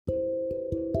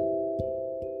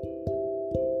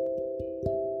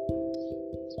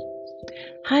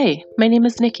Hi, my name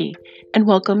is Nikki, and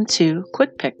welcome to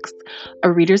Quick Picks, a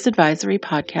reader's advisory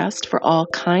podcast for all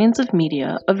kinds of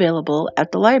media available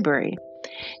at the library.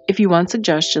 If you want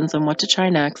suggestions on what to try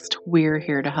next, we're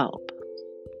here to help.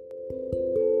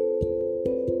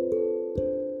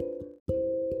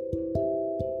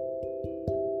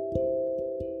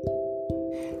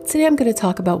 Today I'm going to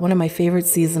talk about one of my favorite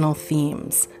seasonal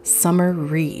themes, summer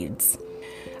reads.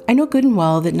 I know good and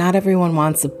well that not everyone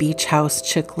wants a beach house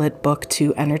chick lit book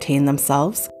to entertain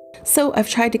themselves, so I've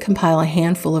tried to compile a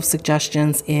handful of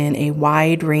suggestions in a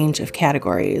wide range of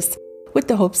categories, with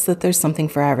the hopes that there's something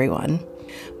for everyone.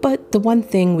 But the one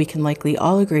thing we can likely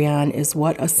all agree on is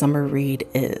what a summer read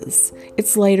is.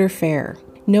 It's lighter fare.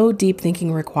 No deep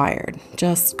thinking required.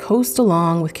 Just coast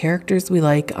along with characters we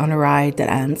like on a ride that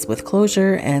ends with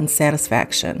closure and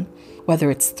satisfaction.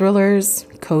 Whether it's thrillers,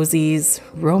 cozies,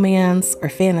 romance, or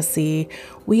fantasy,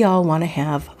 we all want to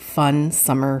have fun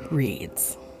summer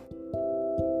reads.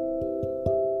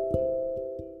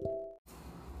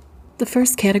 The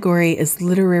first category is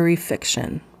literary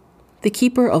fiction. The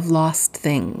Keeper of Lost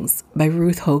Things by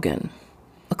Ruth Hogan.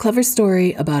 A clever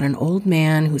story about an old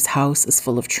man whose house is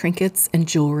full of trinkets and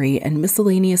jewelry and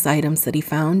miscellaneous items that he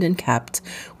found and kept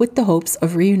with the hopes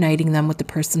of reuniting them with the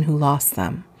person who lost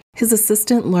them. His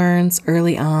assistant learns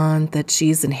early on that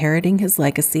she's inheriting his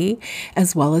legacy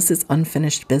as well as his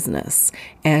unfinished business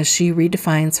as she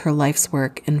redefines her life's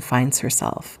work and finds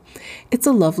herself. It's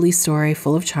a lovely story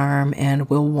full of charm and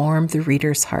will warm the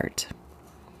reader's heart.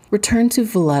 Return to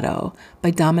Valletta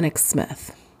by Dominic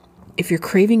Smith. If you're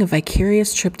craving a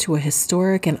vicarious trip to a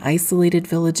historic and isolated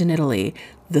village in Italy,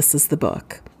 this is the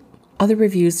book. Other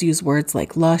reviews use words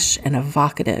like lush and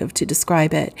evocative to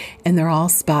describe it, and they're all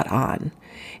spot on.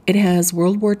 It has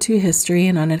World War II history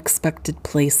and unexpected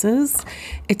places,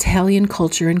 Italian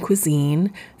culture and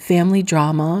cuisine, family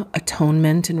drama,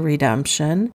 atonement and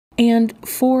redemption, and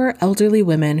 4 elderly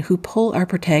women who pull our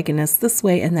protagonist this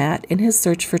way and that in his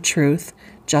search for truth,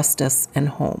 justice, and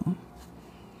home.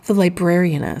 The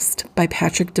Librarianist by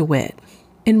Patrick DeWitt.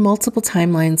 In multiple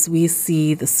timelines, we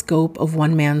see the scope of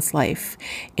one man's life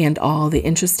and all the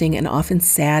interesting and often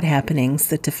sad happenings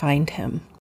that defined him.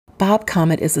 Bob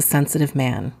Comet is a sensitive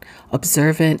man,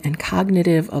 observant and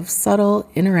cognitive of subtle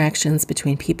interactions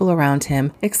between people around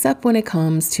him, except when it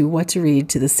comes to what to read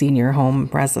to the senior home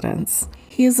residents.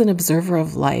 He is an observer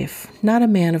of life, not a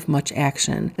man of much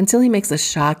action, until he makes a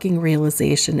shocking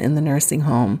realization in the nursing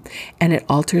home, and it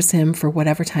alters him for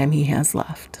whatever time he has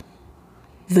left.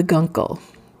 The Guncle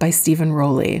by Stephen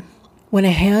Rowley. When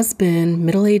a has-been,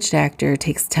 middle-aged actor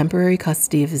takes temporary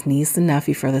custody of his niece and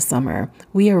nephew for the summer,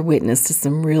 we are witness to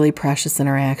some really precious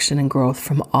interaction and growth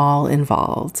from all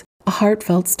involved. A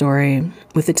heartfelt story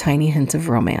with a tiny hint of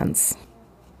romance.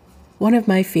 One of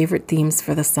my favorite themes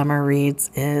for the summer reads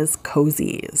is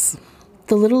cozies.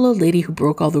 The Little Old Lady Who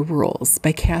Broke All the Rules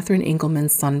by Catherine Engelman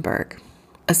Sundberg.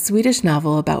 A Swedish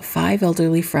novel about 5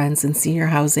 elderly friends in senior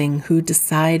housing who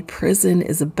decide prison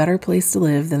is a better place to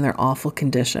live than their awful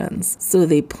conditions. So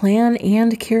they plan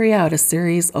and carry out a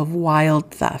series of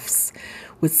wild thefts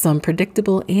with some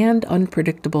predictable and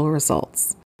unpredictable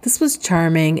results. This was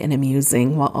charming and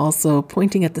amusing while also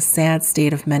pointing at the sad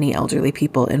state of many elderly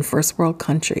people in first world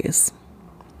countries.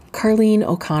 Carleen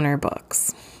O'Connor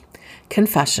books.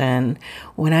 Confession,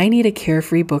 when I need a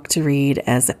carefree book to read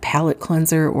as a palate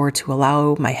cleanser or to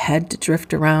allow my head to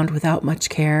drift around without much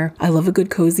care, I love a good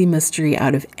cozy mystery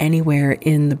out of anywhere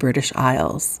in the British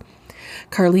Isles.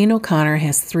 Carleen O'Connor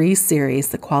has 3 series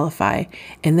that qualify,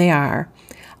 and they are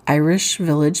Irish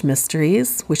Village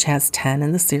Mysteries, which has 10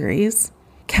 in the series,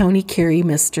 County Kerry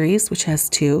Mysteries, which has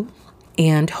 2,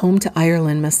 and Home to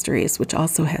Ireland Mysteries, which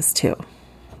also has 2.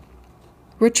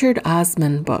 Richard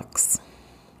Osman books.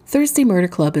 Thursday Murder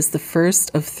Club is the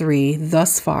first of 3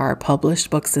 thus far published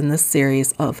books in this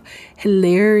series of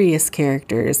hilarious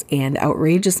characters and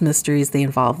outrageous mysteries they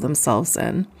involve themselves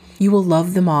in. You will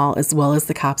love them all as well as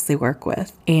the cops they work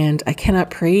with, and I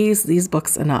cannot praise these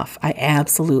books enough. I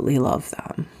absolutely love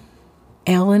them.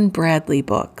 Alan Bradley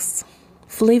books.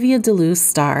 Flavia de Luce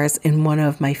stars in one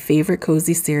of my favorite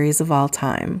cozy series of all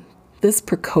time. This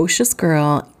precocious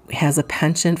girl has a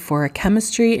penchant for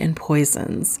chemistry and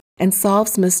poisons and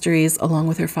solves mysteries along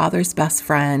with her father's best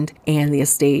friend and the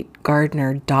estate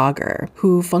gardener Dogger,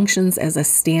 who functions as a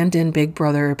stand-in big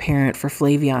brother parent for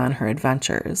Flavia on her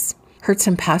adventures. Her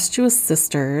tempestuous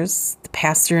sisters, the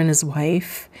pastor and his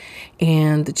wife,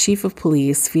 and the chief of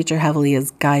police feature heavily as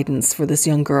guidance for this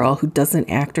young girl who doesn't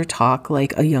act or talk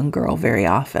like a young girl very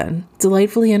often.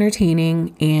 Delightfully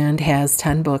entertaining and has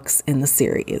 10 books in the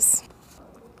series.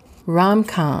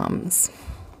 Rom-coms.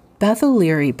 Beth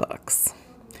O'Leary books.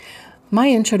 My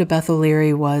intro to Beth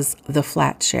O'Leary was The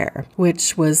Flat Share,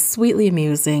 which was sweetly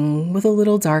amusing with a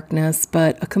little darkness,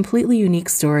 but a completely unique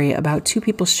story about two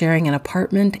people sharing an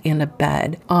apartment and a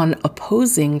bed on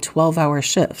opposing 12-hour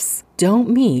shifts, don't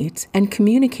meet, and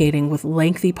communicating with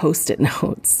lengthy post-it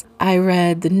notes. I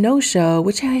read The No-Show,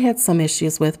 which I had some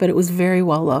issues with, but it was very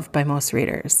well loved by most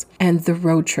readers, and The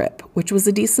Road Trip, which was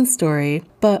a decent story,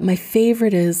 but my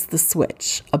favorite is The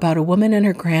Switch, about a woman and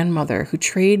her grandmother who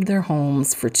trade their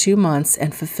homes for 2 months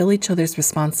and fulfill each other's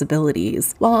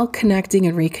responsibilities while connecting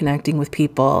and reconnecting with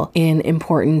people in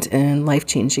important and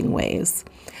life-changing ways.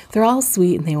 They're all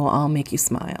sweet and they will all make you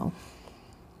smile.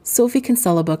 Sophie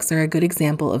Kinsella books are a good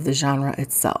example of the genre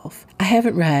itself. I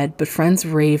haven't read, but friends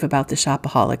rave about the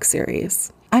Shopaholic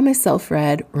series. I myself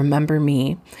read Remember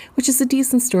Me, which is a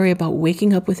decent story about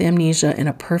waking up with amnesia in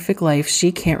a perfect life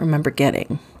she can't remember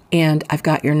getting. And I've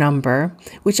Got Your Number,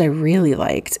 which I really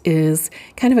liked, is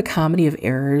kind of a comedy of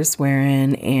errors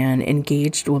wherein an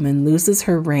engaged woman loses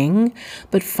her ring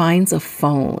but finds a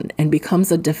phone and becomes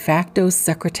a de facto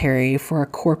secretary for a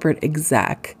corporate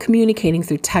exec, communicating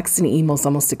through text and emails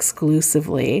almost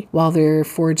exclusively while they're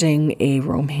forging a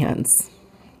romance.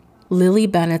 Lily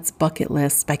Bennett's Bucket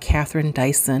List by Katherine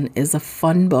Dyson is a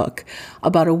fun book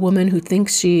about a woman who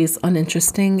thinks she's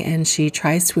uninteresting and she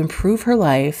tries to improve her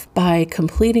life by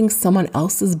completing someone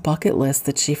else's bucket list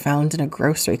that she found in a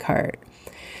grocery cart.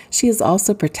 She is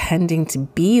also pretending to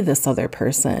be this other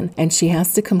person, and she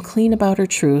has to come clean about her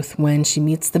truth when she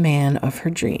meets the man of her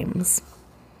dreams.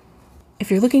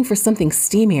 If you're looking for something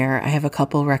steamier, I have a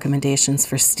couple recommendations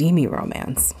for steamy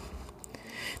romance.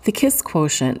 The Kiss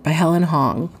Quotient by Helen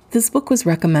Hong. This book was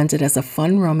recommended as a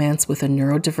fun romance with a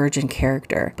neurodivergent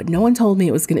character, but no one told me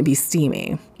it was going to be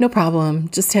steamy. No problem,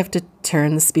 just have to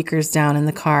turn the speakers down in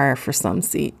the car for some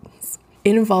seats.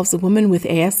 It involves a woman with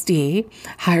ASD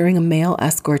hiring a male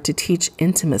escort to teach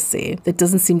intimacy that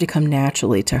doesn't seem to come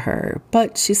naturally to her,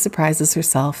 but she surprises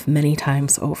herself many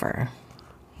times over.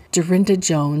 Dorinda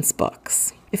Jones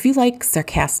books. If you like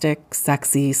sarcastic,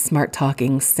 sexy,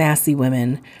 smart-talking, sassy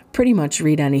women, pretty much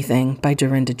read anything by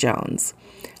Dorinda Jones.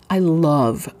 I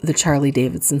love the Charlie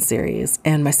Davidson series,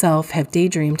 and myself have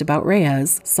daydreamed about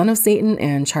Reyes, son of Satan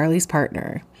and Charlie's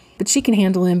partner. But she can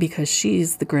handle him because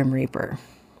she's the Grim Reaper.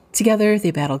 Together,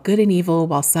 they battle good and evil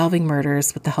while solving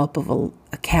murders with the help of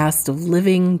a cast of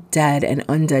living, dead, and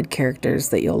undead characters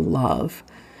that you'll love.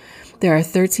 There are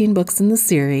 13 books in the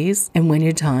series, and when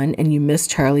you're done and you miss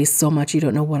Charlie so much you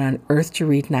don't know what on earth to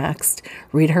read next,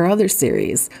 read her other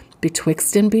series,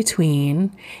 Betwixt and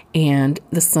Between, and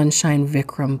the Sunshine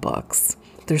Vikram books.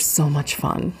 They're so much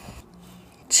fun.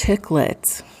 Chick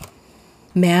lit.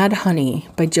 Mad Honey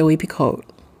by Joey Picoult.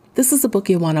 This is a book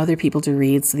you'll want other people to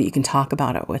read so that you can talk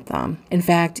about it with them. In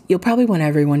fact, you'll probably want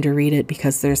everyone to read it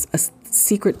because there's a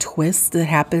secret twist that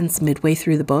happens midway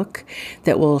through the book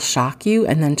that will shock you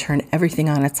and then turn everything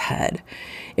on its head.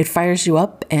 It fires you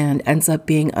up and ends up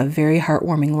being a very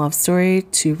heartwarming love story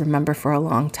to remember for a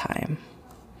long time.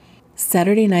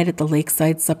 Saturday Night at the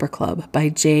Lakeside Supper Club by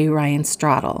J. Ryan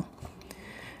Stradal.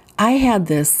 I had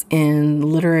this in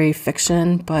literary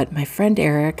fiction, but my friend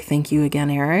Eric, thank you again,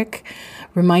 Eric,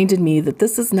 reminded me that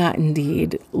this is not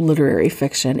indeed literary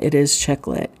fiction, it is chick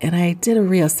lit, and I did a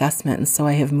reassessment, and so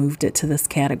I have moved it to this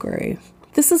category.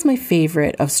 This is my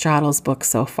favorite of Stradal's books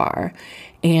so far,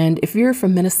 and if you're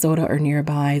from Minnesota or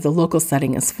nearby, the local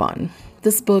setting is fun.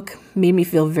 This book made me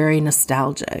feel very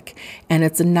nostalgic, and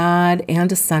it's a nod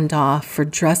and a send-off for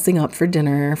dressing up for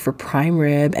dinner for prime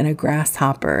rib and a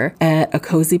grasshopper at a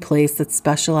cozy place that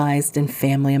specialized in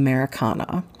family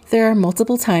Americana. There are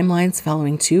multiple timelines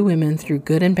following two women through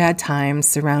good and bad times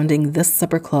surrounding this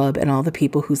supper club and all the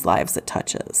people whose lives it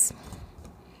touches.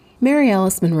 Mary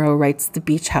Alice Monroe writes the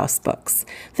Beach House books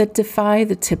that defy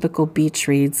the typical beach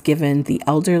reads given the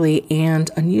elderly and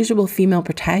unusual female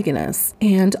protagonists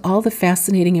and all the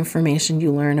fascinating information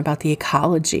you learn about the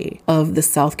ecology of the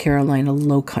South Carolina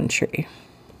Lowcountry.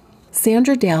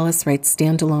 Sandra Dallas writes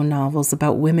standalone novels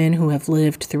about women who have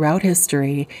lived throughout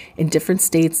history in different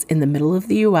states in the middle of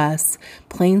the U.S.,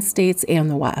 Plain States,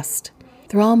 and the West.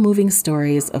 They're all moving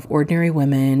stories of ordinary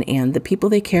women and the people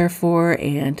they care for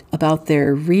and about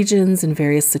their regions and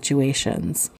various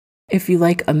situations. If you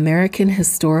like American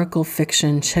historical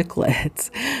fiction chick lit,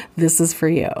 this is for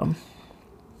you.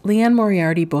 Liane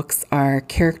Moriarty books are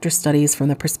character studies from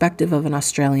the perspective of an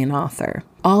Australian author.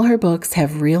 All her books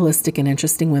have realistic and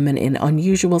interesting women in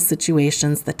unusual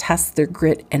situations that test their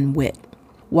grit and wit.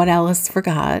 What Alice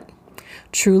Forgot,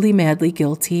 Truly Madly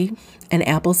Guilty, and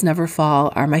Apples Never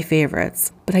Fall are my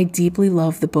favorites, but I deeply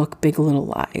love the book Big Little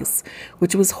Lies,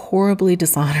 which was horribly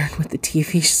dishonored with the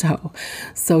TV show,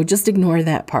 so just ignore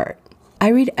that part. I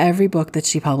read every book that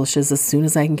she publishes as soon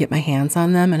as I can get my hands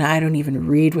on them, and I don't even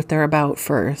read what they're about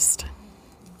first.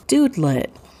 Dude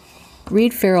Lit.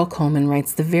 Reed Farrell Coleman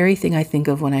writes the very thing I think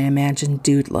of when I imagine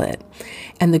Dude Lit,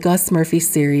 and the Gus Murphy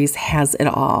series has it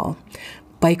all.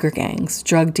 Biker gangs,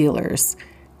 drug dealers,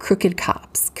 crooked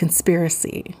cops,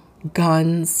 conspiracy,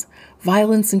 guns,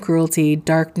 violence and cruelty,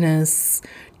 darkness,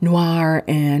 noir,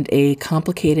 and a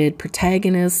complicated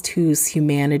protagonist whose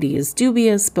humanity is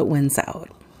dubious but wins out.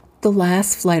 The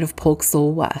Last Flight of Polk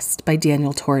Soul West by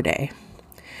Daniel Torday.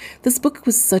 This book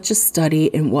was such a study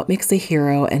in what makes a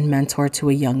hero and mentor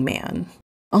to a young man.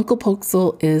 Uncle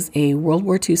Polksel is a World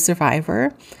War II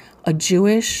survivor, a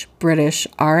Jewish, British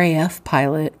RAF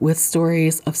pilot with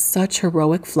stories of such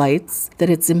heroic flights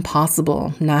that it's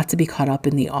impossible not to be caught up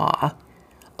in the awe.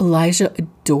 Elijah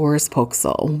adores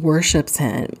Polksel, worships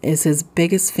him, is his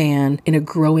biggest fan in a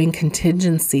growing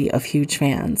contingency of huge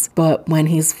fans. But when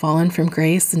he's fallen from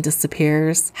grace and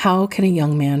disappears, how can a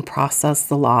young man process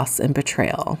the loss and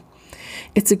betrayal?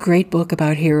 It's a great book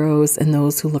about heroes and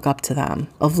those who look up to them,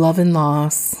 of love and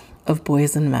loss, of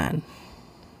boys and men.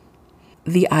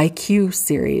 The IQ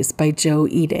series by Joe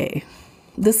Ide.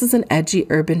 This is an edgy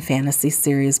urban fantasy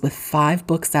series with 5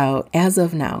 books out as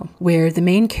of now, where the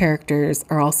main characters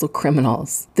are also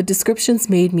criminals. The descriptions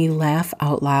made me laugh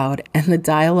out loud, and the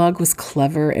dialogue was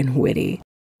clever and witty.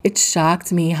 It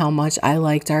shocked me how much I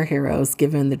liked our heroes,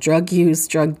 given the drug use,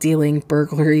 drug dealing,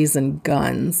 burglaries, and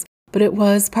guns. But it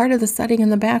was part of the setting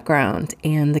in the background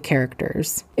and the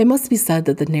characters. It must be said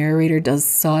that the narrator does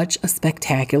such a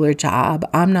spectacular job.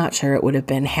 I'm not sure it would have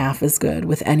been half as good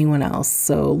with anyone else,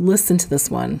 so listen to this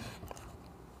one.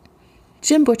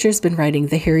 Jim Butcher's been writing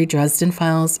the Harry Dresden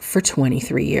Files for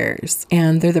 23 years,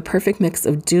 and they're the perfect mix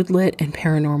of dude-lit and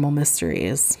paranormal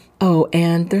mysteries. Oh,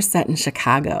 and they're set in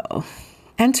Chicago.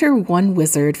 Enter one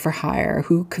wizard for hire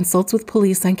who consults with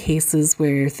police on cases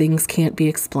where things can't be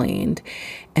explained,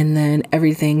 and then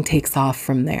everything takes off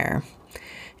from there.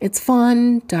 It's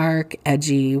fun, dark,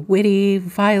 edgy, witty,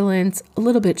 violent, a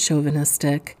little bit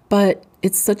chauvinistic, but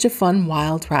it's such a fun,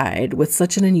 wild ride with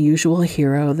such an unusual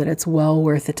hero that it's well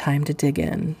worth the time to dig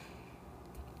in.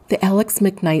 The Alex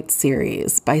McKnight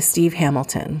series by Steve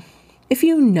Hamilton. If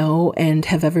you know and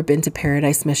have ever been to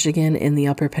Paradise, Michigan in the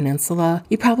Upper Peninsula,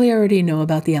 you probably already know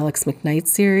about the Alex McKnight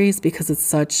series because it's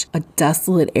such a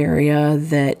desolate area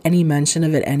that any mention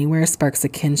of it anywhere sparks a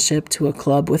kinship to a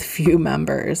club with few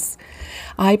members.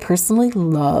 I personally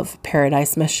love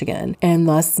Paradise, Michigan, and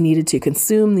thus needed to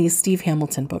consume these Steve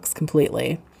Hamilton books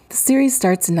completely. The series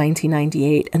starts in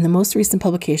 1998, and the most recent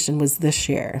publication was this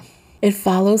year. It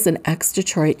follows an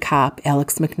ex-Detroit cop,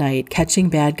 Alex McKnight, catching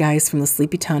bad guys from the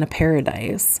sleepy town of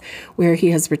Paradise, where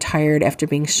he has retired after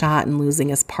being shot and losing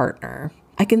his partner.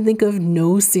 I can think of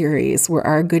no series where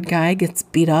our good guy gets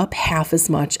beat up half as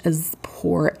much as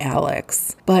poor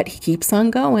Alex. But he keeps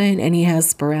on going, and he has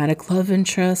sporadic love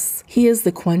interests. He is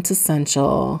the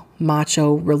quintessential,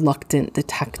 macho, reluctant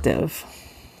detective.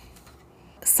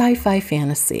 Sci-fi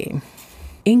fantasy.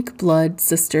 Ink Blood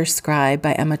Sister Scribe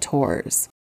by Emma Torres.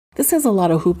 This has a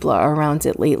lot of hoopla around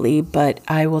it lately, but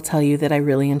I will tell you that I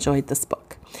really enjoyed this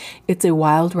book. It's a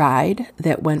wild ride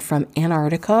that went from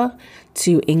Antarctica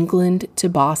to England to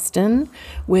Boston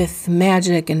with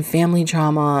magic and family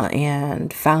drama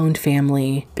and found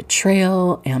family,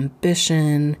 betrayal,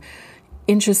 ambition,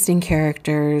 interesting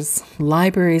characters,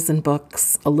 libraries and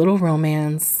books, a little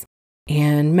romance,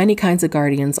 and many kinds of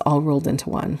guardians all rolled into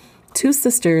one. 2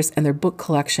 sisters and their book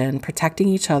collection protecting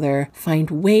each other find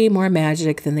way more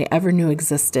magic than they ever knew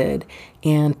existed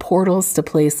and portals to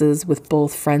places with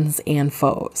both friends and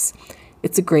foes.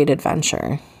 It's a great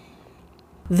adventure.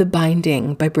 The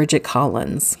Binding by Bridget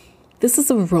Collins. This is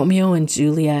a Romeo and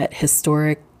Juliet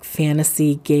historic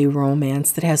fantasy gay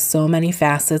romance that has so many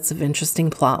facets of interesting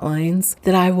plot lines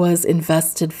that I was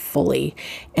invested fully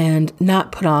and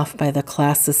not put off by the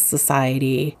classist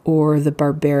society or the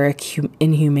barbaric,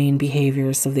 inhumane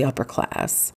behaviors of the upper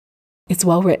class. It's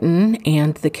well written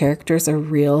and the characters are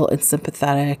real and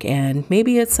sympathetic, and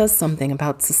maybe it says something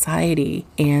about society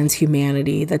and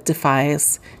humanity that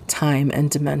defies time and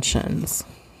dimensions.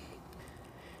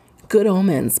 Good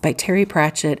Omens by Terry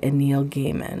Pratchett and Neil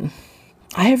Gaiman.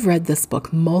 I have read this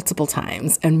book multiple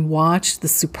times and watched the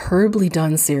superbly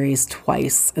done series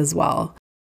twice as well.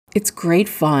 It's great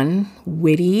fun,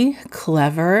 witty,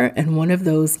 clever, and one of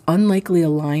those unlikely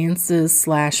alliances /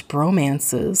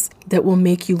 bromances that will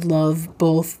make you love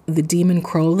both the demon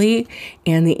Crowley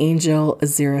and the angel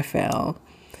Aziraphale.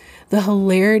 The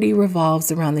hilarity revolves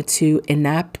around the 2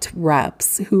 inept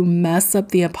reps who mess up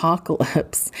the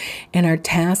apocalypse and are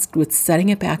tasked with setting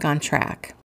it back on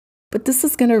track. But this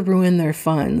is going to ruin their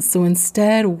fun, so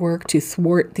instead work to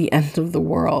thwart the end of the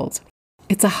world.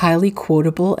 It's a highly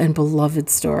quotable and beloved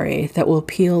story that will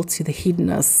appeal to the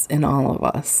hedonists in all of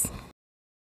us.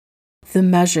 The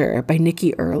Measure by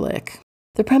Nikki Erlich.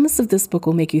 The premise of this book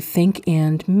will make you think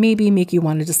and maybe make you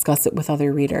want to discuss it with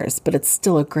other readers, but it's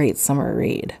still a great summer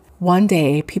read. One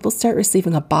day, people start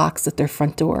receiving a box at their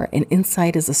front door, and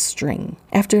inside is a string.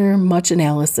 After much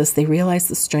analysis, they realize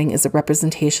the string is a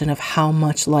representation of how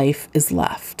much life is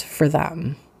left for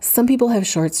them. Some people have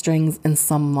short strings and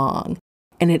some long,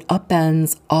 and it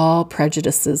upends all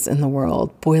prejudices in the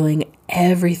world, boiling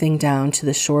everything down to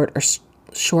the short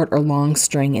or long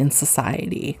string in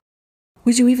society.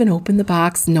 Would you even open the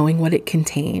box knowing what it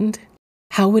contained?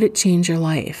 How would it change your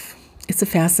life? It's a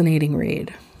fascinating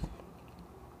read.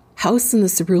 House in the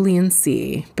Cerulean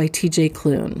Sea by T.J.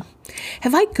 Klune.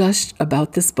 Have I gushed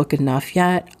about this book enough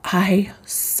yet? I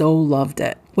so loved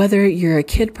it. Whether you're a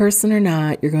kid person or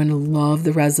not, you're going to love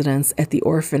the residents at the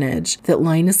orphanage that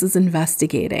Linus is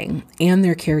investigating and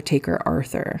their caretaker,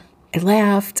 Arthur. I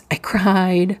laughed, I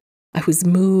cried, I was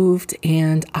moved,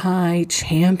 and I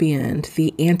championed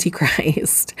the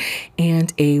Antichrist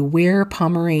and a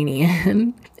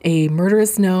were-Pomeranian, a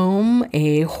murderous gnome,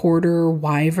 a hoarder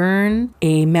wyvern,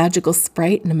 a magical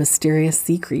sprite, and a mysterious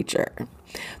sea creature.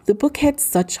 The book had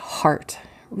such heart,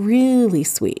 really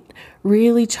sweet,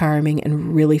 really charming,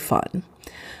 and really fun.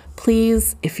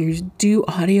 Please, if you do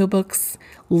audiobooks,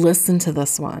 listen to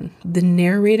this one. The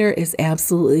narrator is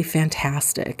absolutely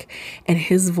fantastic, and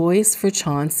his voice for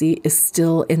Chauncey is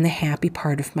still in the happy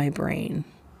part of my brain.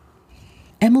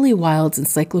 Emily Wilde's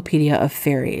Encyclopedia of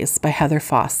Fairies by Heather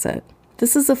Fawcett.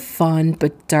 This is a fun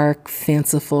but dark,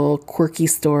 fanciful, quirky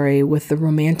story with the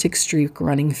romantic streak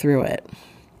running through it.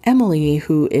 Emily,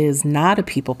 who is not a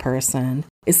people person,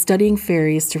 is studying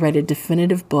fairies to write a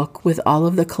definitive book with all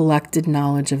of the collected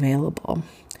knowledge available.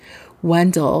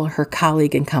 Wendell, her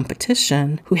colleague in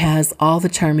competition, who has all the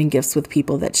charming gifts with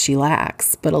people that she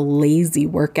lacks, but a lazy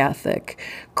work ethic,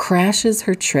 crashes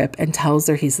her trip and tells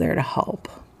her he's there to help.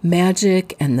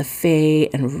 Magic and the fae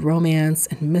and romance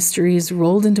and mysteries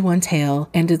rolled into one tale,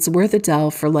 and it's worth a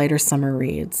delve for lighter summer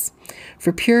reads.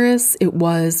 For purists, it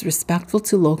was respectful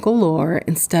to local lore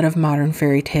instead of modern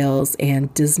fairy tales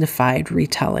and Disney-fied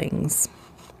retellings.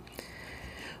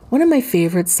 One of my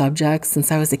favorite subjects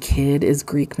since I was a kid is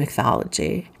Greek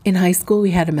mythology. In high school,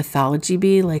 we had a mythology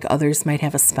bee, like others might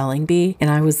have a spelling bee, and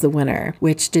I was the winner,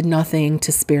 which did nothing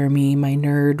to spare me my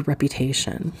nerd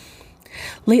reputation.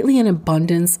 Lately, an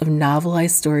abundance of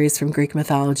novelized stories from Greek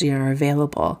mythology are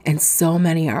available, and so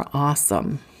many are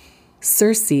awesome.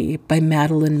 Circe by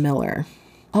Madeline Miller.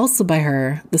 Also by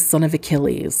her, The Son of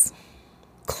Achilles.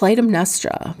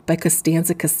 Clytemnestra by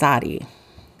Costanza Casati.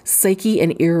 Psyche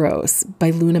and Eros by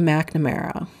Luna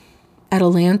McNamara.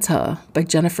 Atalanta by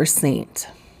Jennifer Saint.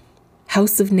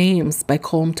 House of Names by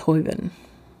Colm Tóibín.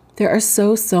 There are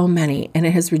so many, and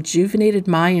it has rejuvenated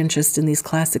my interest in these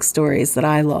classic stories that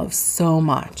I love so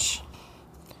much.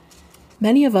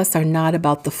 Many of us are not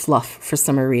about the fluff for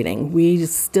summer reading. We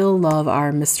still love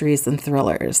our mysteries and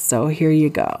thrillers, so here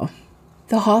you go.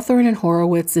 The Hawthorne and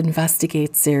Horowitz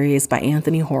Investigate series by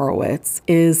Anthony Horowitz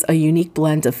is a unique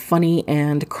blend of funny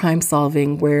and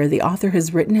crime-solving where the author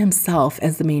has written himself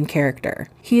as the main character.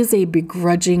 He is a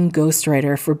begrudging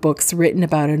ghostwriter for books written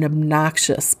about an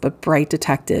obnoxious but bright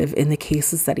detective in the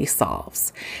cases that he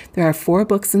solves. There are 4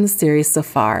 books in the series so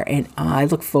far, and I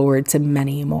look forward to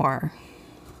many more.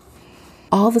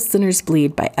 All the Sinners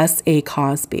Bleed by S.A.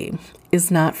 Cosby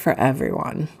is not for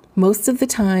everyone. Most of the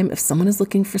time, if someone is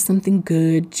looking for something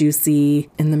good, juicy,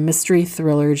 in the mystery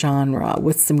thriller genre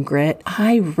with some grit,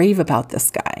 I rave about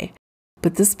this guy.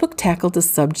 But this book tackled a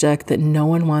subject that no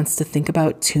one wants to think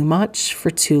about too much for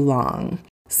too long.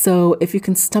 So if you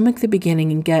can stomach the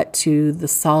beginning and get to the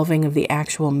solving of the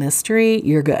actual mystery,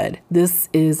 you're good. This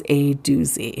is a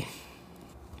doozy.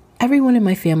 Everyone in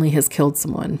My Family Has Killed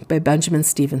Someone by Benjamin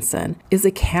Stevenson is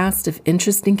a cast of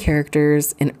interesting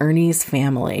characters in Ernie's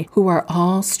family who are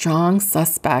all strong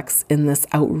suspects in this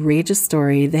outrageous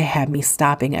story that had me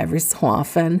stopping every so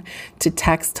often to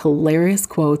text hilarious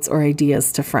quotes or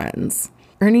ideas to friends.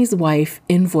 Ernie's wife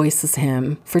invoices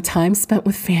him for time spent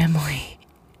with family,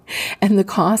 and the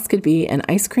cost could be an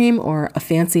ice cream or a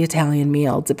fancy Italian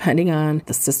meal, depending on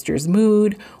the sister's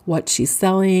mood, what she's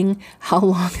selling, how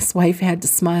long his wife had to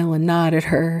smile and nod at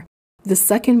her. The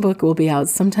second book will be out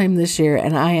sometime this year,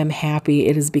 and I am happy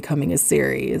it is becoming a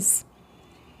series.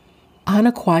 On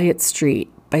a Quiet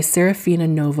Street by Serafina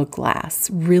Nova Glass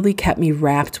really kept me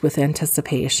wrapped with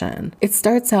anticipation. It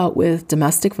starts out with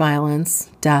domestic violence,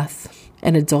 death,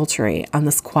 and adultery on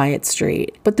this quiet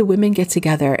street. But the women get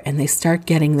together and they start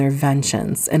getting their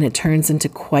vengeance, and it turns into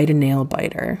quite a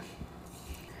nail-biter.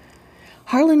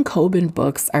 Harlan Coben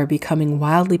books are becoming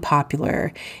wildly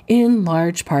popular, in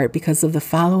large part because of the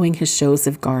following his shows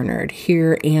have garnered,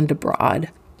 here and abroad.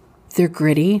 They're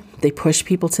gritty, they push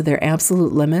people to their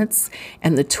absolute limits,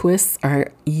 and the twists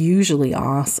are usually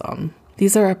awesome.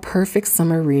 These are a perfect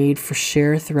summer read for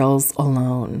sheer thrills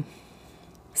alone.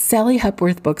 Sally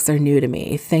Hepworth books are new to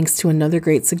me, thanks to another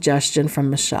great suggestion from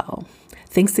Michelle.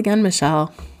 Thanks again,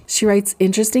 Michelle. She writes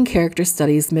interesting character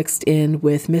studies mixed in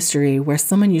with mystery, where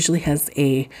someone usually has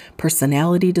a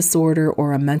personality disorder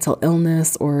or a mental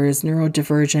illness or is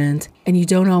neurodivergent, and you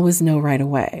don't always know right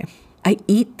away. I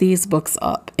eat these books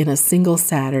up in a single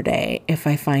Saturday if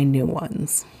I find new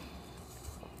ones.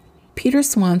 Peter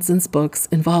Swanson's books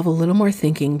involve a little more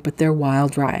thinking, but they're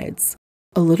wild rides.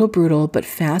 A little brutal but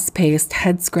fast-paced,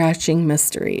 head-scratching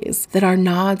mysteries that are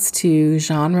nods to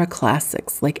genre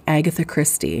classics like Agatha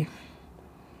Christie.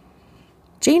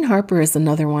 Jane Harper is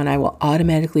another one I will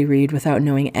automatically read without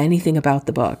knowing anything about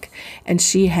the book, and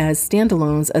she has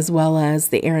standalones as well as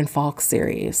the Aaron Falk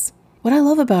series. What I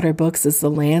love about her books is the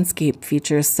landscape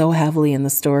features so heavily in the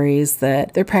stories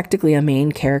that they're practically a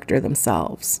main character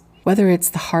themselves. Whether it's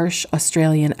the harsh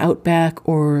Australian outback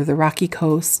or the rocky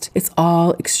coast, it's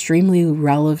all extremely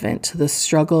relevant to the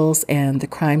struggles and the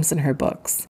crimes in her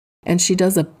books. And she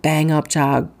does a bang-up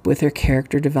job with her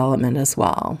character development as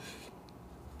well.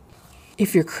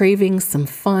 If you're craving some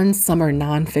fun summer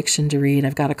nonfiction to read,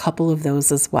 I've got a couple of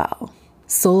those as well.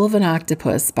 Soul of an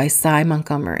Octopus by Cy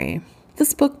Montgomery.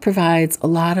 This book provides a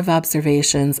lot of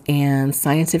observations and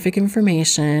scientific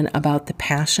information about the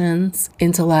passions,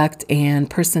 intellect, and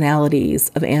personalities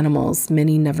of animals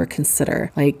many never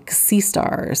consider, like sea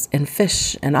stars and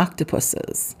fish and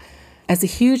octopuses. As a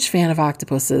huge fan of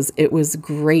octopuses, it was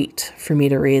great for me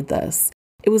to read this.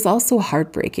 It was also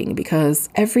heartbreaking because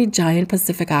every giant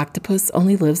Pacific octopus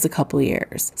only lives a couple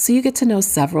years. So you get to know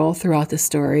several throughout the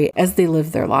story as they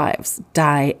live their lives,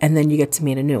 die, and then you get to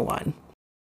meet a new one.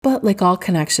 But like all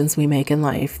connections we make in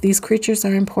life, these creatures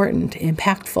are important,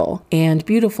 impactful, and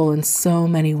beautiful in so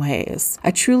many ways.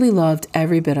 I truly loved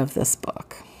every bit of this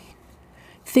book.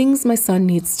 Things My Son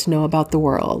Needs to Know About the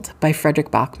World by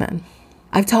Fredrik Backman.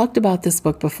 I've talked about this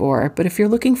book before, but if you're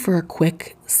looking for a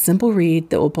quick, simple read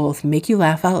that will both make you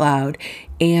laugh out loud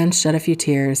and shed a few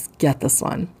tears, get this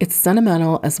one. It's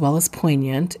sentimental as well as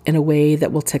poignant in a way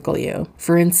that will tickle you.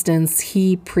 For instance,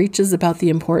 he preaches about the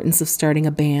importance of starting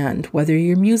a band, whether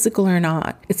you're musical or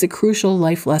not. It's a crucial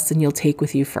life lesson you'll take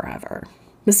with you forever.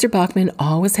 Mr. Backman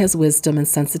always has wisdom and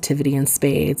sensitivity in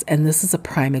spades, and this is a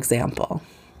prime example.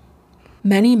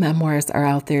 Many memoirs are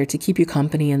out there to keep you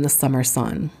company in the summer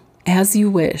sun. As You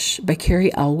Wish by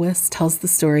Carrie Elwes tells the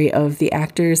story of the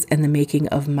actors and the making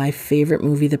of my favorite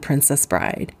movie, The Princess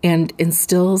Bride, and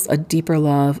instills a deeper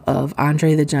love of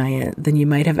Andre the Giant than you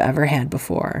might have ever had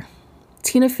before.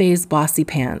 Tina Fey's Bossy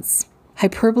Pants,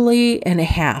 Hyperbole and a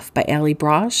Half by Allie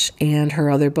Brosh and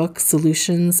her other book,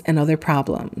 Solutions and Other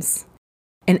Problems,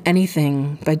 and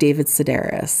Anything by David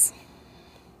Sedaris.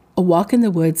 A Walk in the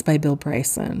Woods by Bill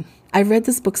Bryson. I've read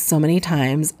this book so many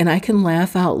times, and I can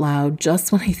laugh out loud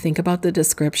just when I think about the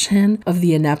description of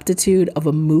the ineptitude of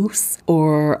a moose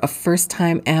or a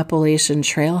first-time Appalachian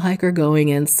trail hiker going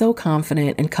in so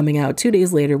confident and coming out 2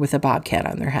 days later with a bobcat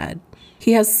on their head.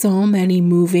 He has so many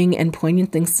moving and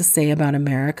poignant things to say about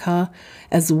America,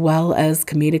 as well as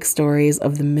comedic stories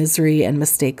of the misery and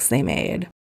mistakes they made.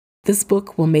 This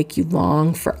book will make you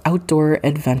long for outdoor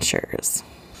adventures.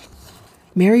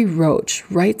 Mary Roach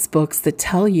writes books that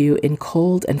tell you in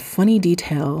cold and funny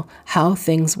detail how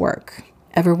things work.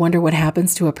 Ever wonder what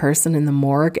happens to a person in the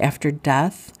morgue after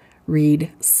death?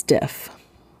 Read Stiff.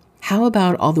 How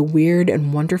about all the weird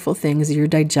and wonderful things your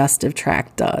digestive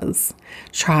tract does?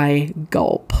 Try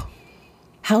Gulp.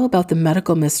 How about the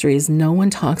medical mysteries no one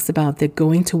talks about that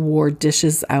going to war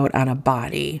dishes out on a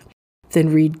body? Then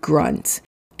read Grunt.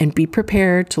 And be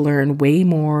prepared to learn way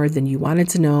more than you wanted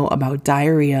to know about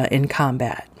diarrhea in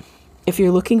combat. If you're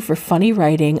looking for funny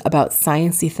writing about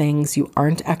sciencey things you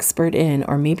aren't expert in,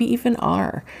 or maybe even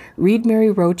are, read Mary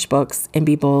Roach books and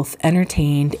be both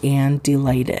entertained and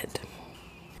delighted.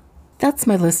 That's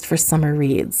my list for summer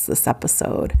reads this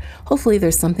episode. Hopefully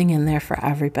there's something in there for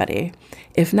everybody.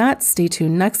 If not, stay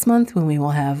tuned next month when we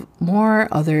will have more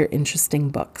other interesting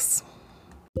books.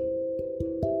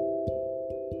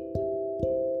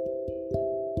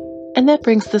 And that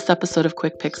brings this episode of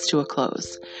Quick Picks to a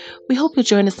close. We hope you'll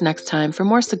join us next time for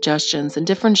more suggestions in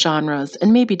different genres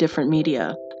and maybe different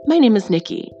media. My name is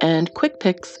Nikki, and Quick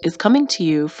Picks is coming to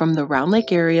you from the Round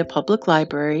Lake Area Public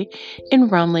Library in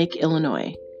Round Lake,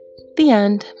 Illinois. The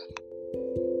end.